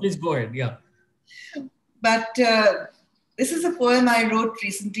problem. Please go ahead. Yeah. But this is a poem I wrote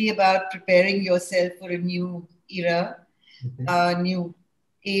recently about preparing yourself for a new era, new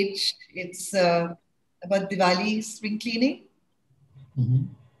age. It's about Diwali spring cleaning. And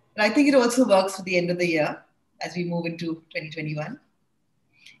I think it also works for the end of the year as we move into 2021.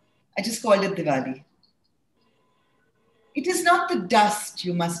 I just called it Diwali. It is not the dust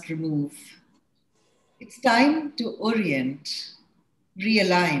you must remove. It's time to orient,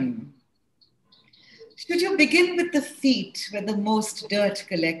 realign. Should you begin with the feet where the most dirt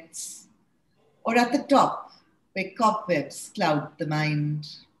collects, or at the top where cobwebs cloud the mind?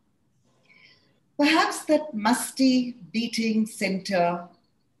 Perhaps that musty, beating center,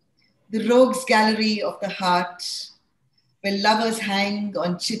 the rogues gallery of the heart, where lovers hang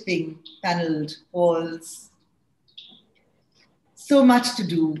on chipping paneled walls. So much to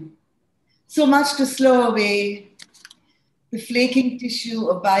do, so much to slow away, the flaking tissue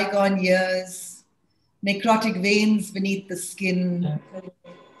of bygone years, necrotic veins beneath the skin,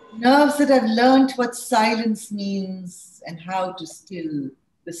 nerves that have learnt what silence means and how to still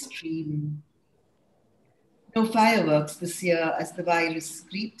the stream. No fireworks this year as the virus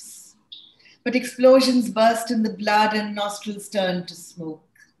creeps, but explosions burst in the blood and nostrils turn to smoke.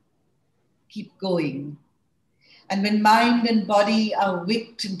 Keep going. And when mind and body are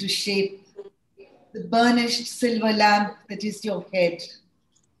wicked into shape, the burnished silver lamp that is your head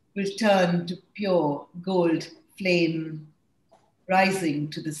will turn to pure gold flame, rising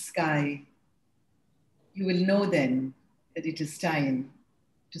to the sky. You will know then that it is time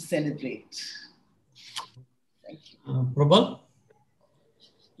to celebrate. Thank you. Prabal?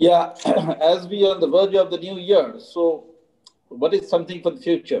 Yeah, as we are on the verge of the new year, so what is something for the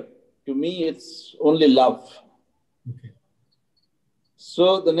future? To me, it's only love. Okay.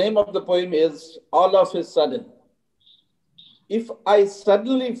 So the name of the poem is All of a Sudden. If I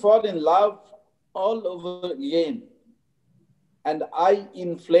suddenly fall in love all over again, and I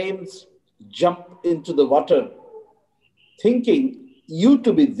in flames jump into the water, thinking you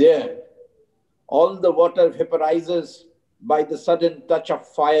to be there, all the water vaporizes by the sudden touch of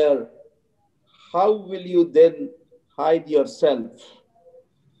fire, how will you then hide yourself?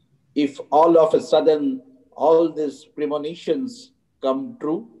 If all of a sudden all these premonitions come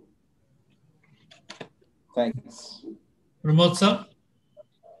true? Thanks. Pramod sir?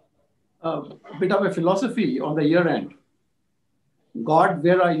 A bit of a philosophy on the year end. God,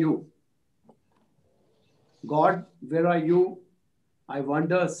 where are you? God, where are you? I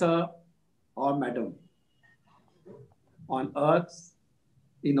wonder, sir or madam. On earth,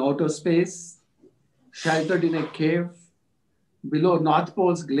 in outer space, sheltered in a cave, below North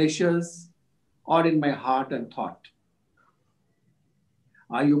Pole's glaciers, or in my heart and thought.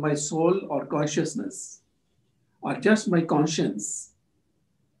 Are you my soul or consciousness, or just my conscience?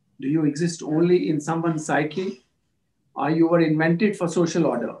 Do you exist only in someone's psyche? Are you were invented for social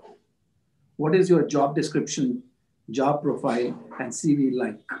order? What is your job description, job profile, and CV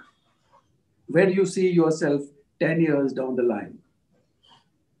like? Where do you see yourself 10 years down the line?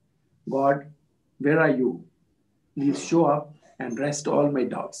 God, where are you? Please show up and rest all my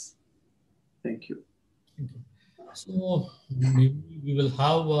doubts. Thank you. Thank you. So we will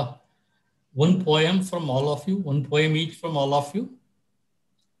have one poem from all of you, one poem each from all of you.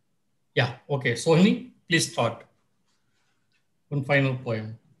 Yeah, okay. Sohini, please start. One final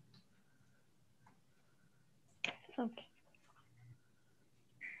poem. Okay.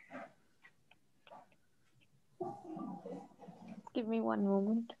 Give me one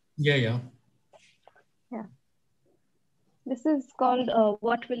moment. Yeah. Yeah. This is called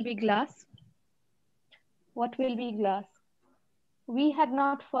What Will Be Glass? What will be glass? We had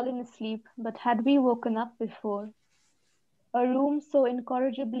not fallen asleep, but had we woken up before? A room so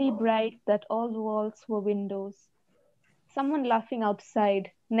incorrigibly bright that all the walls were windows. Someone laughing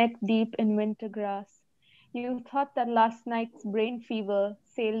outside, neck deep in winter grass. You thought that last night's brain fever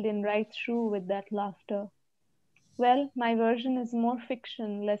sailed in right through with that laughter. Well, my version is more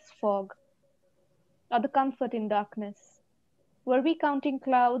fiction, less fog. Or the comfort in darkness. Were we counting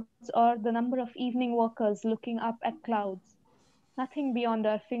clouds or the number of evening walkers looking up at clouds? Nothing beyond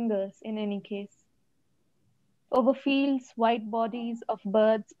our fingers in any case. Over fields, white bodies of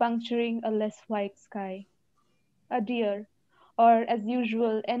birds puncturing a less white sky. A deer, or as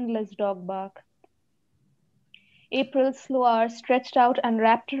usual, endless dog bark. April's slow hours stretched out and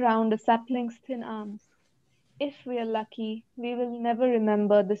wrapped around a sapling's thin arms. If we are lucky, we will never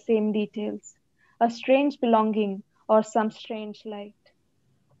remember the same details. A strange belonging or some strange light.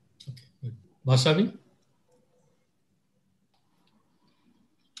 Okay, good. Vasavi?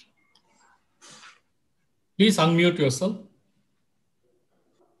 Please unmute yourself.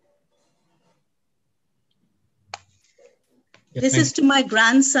 This is to my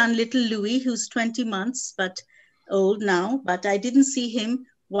grandson, little Louis, who's 20 months but old now, but I didn't see him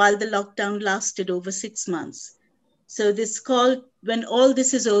while the lockdown lasted over 6 months. So this called When All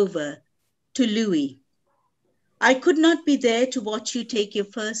This Is Over, to Louis. I could not be there to watch you take your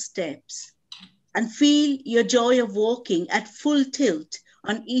first steps and feel your joy of walking at full tilt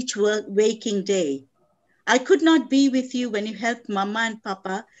on each waking day. I could not be with you when you helped Mama and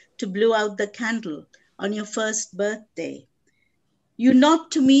Papa to blow out the candle on your first birthday. You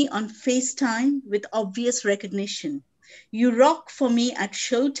nod to me on FaceTime with obvious recognition. You rock for me at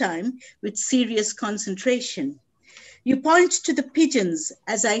showtime with serious concentration. You point to the pigeons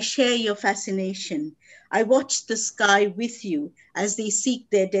as I share your fascination. I watch the sky with you as they seek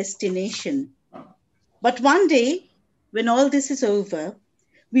their destination. But one day, when all this is over,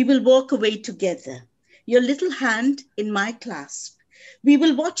 we will walk away together, your little hand in my clasp. We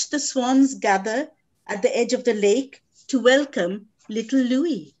will watch the swans gather at the edge of the lake to welcome little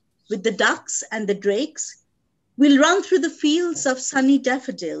Louis. With the ducks and the drakes, we'll run through the fields of sunny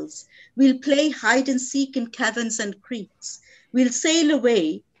daffodils. We'll play hide and seek in caverns and creeks. We'll sail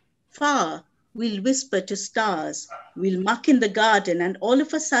away far. We'll whisper to stars. We'll muck in the garden. And all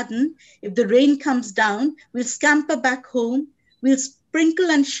of a sudden, if the rain comes down, we'll scamper back home. We'll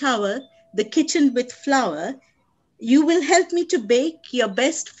sprinkle and shower the kitchen with flour. You will help me to bake your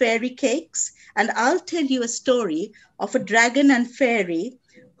best fairy cakes. And I'll tell you a story of a dragon and fairy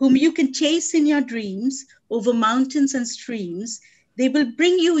whom you can chase in your dreams over mountains and streams. They will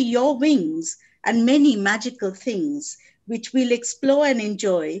bring you your wings and many magical things, which we'll explore and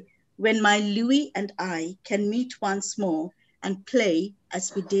enjoy when my Louis and I can meet once more and play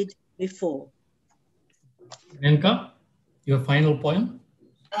as we did before. Priyanka, your final poem?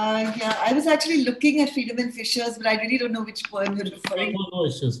 Yeah, I was actually looking at Friedemann Fischer's, but I really don't know which poem you're referring to. No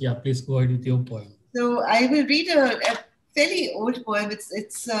issues. Yeah, please go ahead with your poem. So I will read a fairly old poem.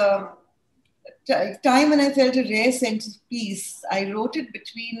 It's a time when I felt a rare sense of peace. I wrote it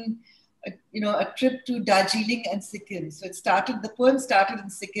between, a trip to Darjeeling and Sikkim. So the poem started in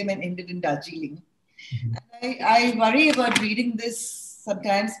Sikkim and ended in Darjeeling. Mm-hmm. And I worry about reading this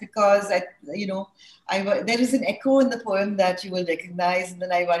sometimes because there is an echo in the poem that you will recognize, and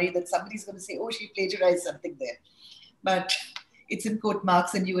then I worry that somebody's going to say, "Oh, she plagiarized something there," but it's in quote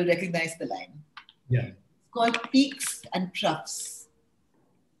marks, and you will recognize the line. Yeah, it's called Peaks and Troughs.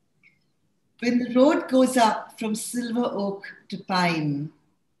 When the road goes up from silver oak to pine,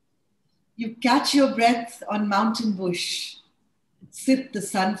 you catch your breath on mountain bush, sip the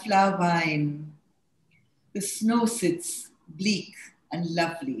sunflower wine. The snow sits bleak and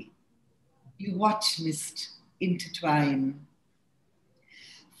lovely. You watch mist intertwine.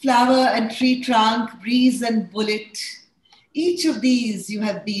 Flower and tree trunk, breeze and bullet, each of these you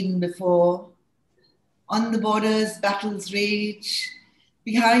have been before. On the borders, battles rage.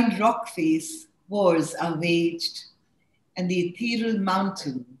 Behind rock face, wars are waged. And the ethereal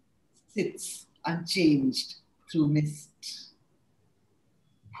mountain sits unchanged through mist.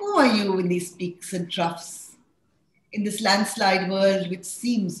 Who are you in these peaks and troughs? In this landslide world which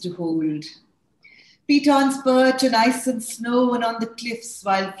seems to hold. Pitons perch on ice and snow, and on the cliffs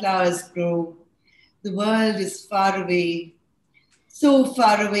wildflowers grow. The world is far away, so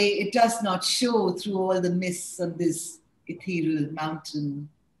far away it does not show through all the mists on this ethereal mountain.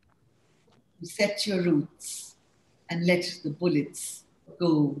 You set your roots and let the bullets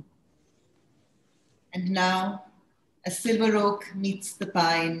go. And now, as silver oak meets the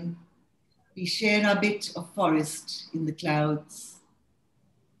pine, we share our bit of forest in the clouds.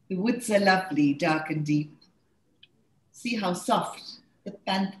 The woods are lovely, dark and deep. See how soft the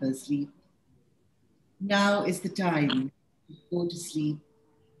panthers leap. Now is the time to go to sleep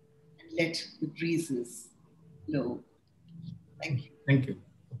and let the breezes blow. Thank you. Thank you.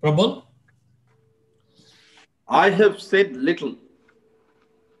 Prabal? I have said little.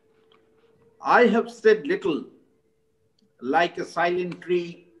 I have said little, like a silent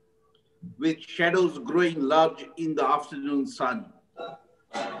tree with shadows growing large in the afternoon sun.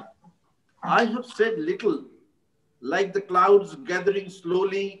 I have said little, like the clouds gathering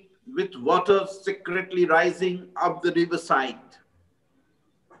slowly with water secretly rising up the riverside.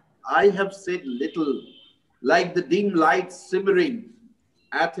 I have said little, like the dim lights simmering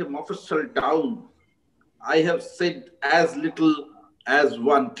at a Mofussil town. I have said as little as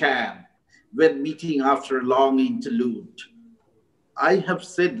one can when meeting after a long interlude. I have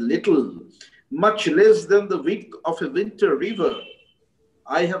said little, much less than the width of a winter river.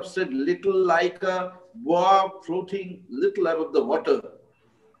 I have said little like a boa floating little above the water.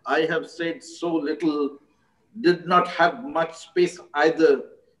 I have said so little, did not have much space either.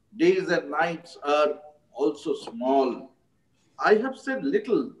 Days and nights are also small. I have said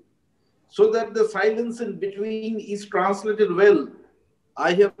little, so that the silence in between is translated well.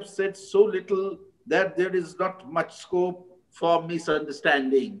 I have said so little that there is not much scope for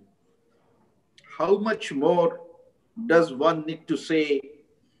misunderstanding. How much more does one need to say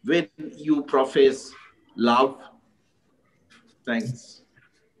when you profess love? Thanks.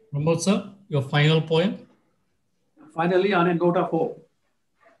 Pramod sir, your final point? Finally, on a note of hope.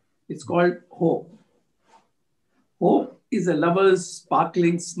 It's called hope. Hope is a lover's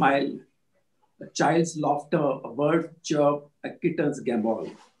sparkling smile, a child's laughter, a bird's chirp, a kitten's gambol.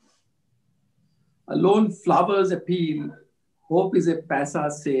 A lone flower's appeal. Hope is a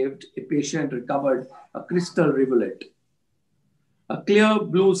passa saved, a patient recovered, a crystal rivulet. A clear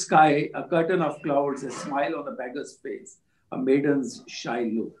blue sky, a curtain of clouds, a smile on the beggar's face, a maiden's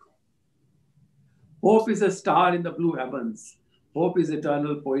shy look. Hope is a star in the blue heavens. Hope is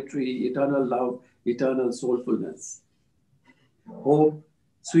eternal poetry, eternal love, eternal soulfulness. Hope,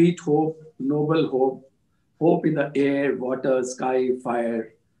 sweet hope, noble hope, hope in the air, water, sky,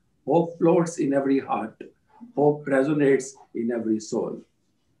 fire. Hope floats in every heart. Hope resonates in every soul.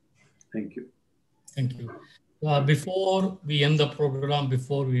 Thank you. Thank you. Before we end the program,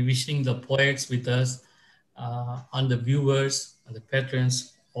 before we wishing the poets with us and the viewers and the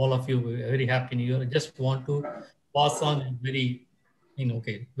patrons, all of you, very happy New Year. I just want to pass on a very,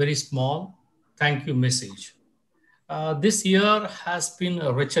 very small thank you message. This year has been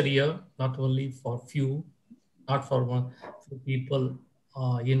a richer year, not only for few, not for one few people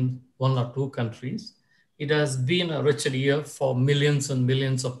in one or two countries. It has been a richer year for millions and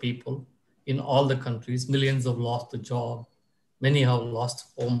millions of people in all the countries. Millions have lost a job. Many have lost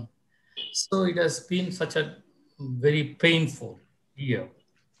home. So it has been such a very painful year.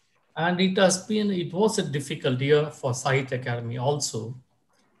 And it was a difficult year for Sahitya Academy also.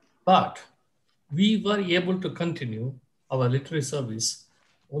 But we were able to continue our literary service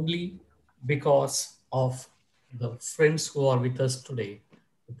only because of the friends who are with us today,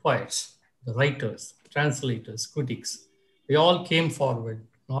 the poets, the writers, translators, critics. They all came forward,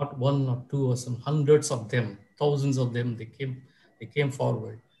 not one or two or some hundreds of them, thousands of them, they came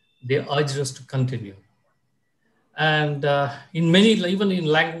forward. They urged us to continue. And in many, even in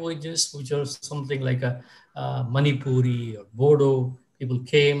languages, which are something like a Manipuri or Bodo, people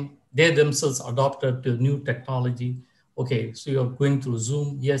came, they themselves adopted the new technology. Okay, so you're going through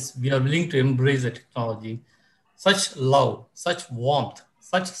Zoom. Yes, we are willing to embrace the technology. Such love, such warmth,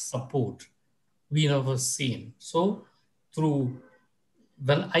 such support, we never seen. So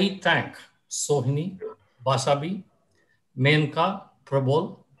when I thank Sohini, Bashabi, Menka,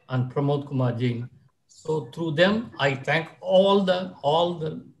 Prabol, and Pramod Kumar Jain, so through them, I thank all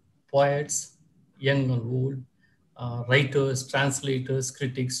the poets, young and old, writers, translators,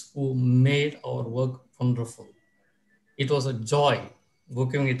 critics who made our work wonderful. It was a joy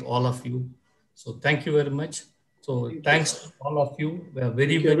working with all of you. So thank you very much. So thanks to all of you. We are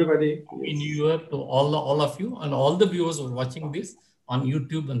very, very happy New Year to all of you and all the viewers who are watching this on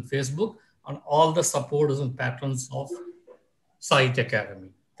YouTube and Facebook and all the supporters and patrons of Sahitya Academy.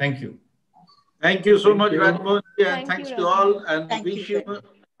 Thank you. Thank you so much, Rajmohan. Thanks to all, and wish you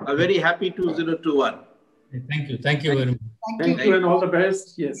a very happy 2021. Thank you. Thank you very much. Thank you and all the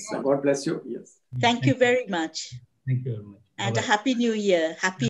best. Yes. God bless you. Yes. Thank you very much. Thank you very much. And a happy New Year. Happy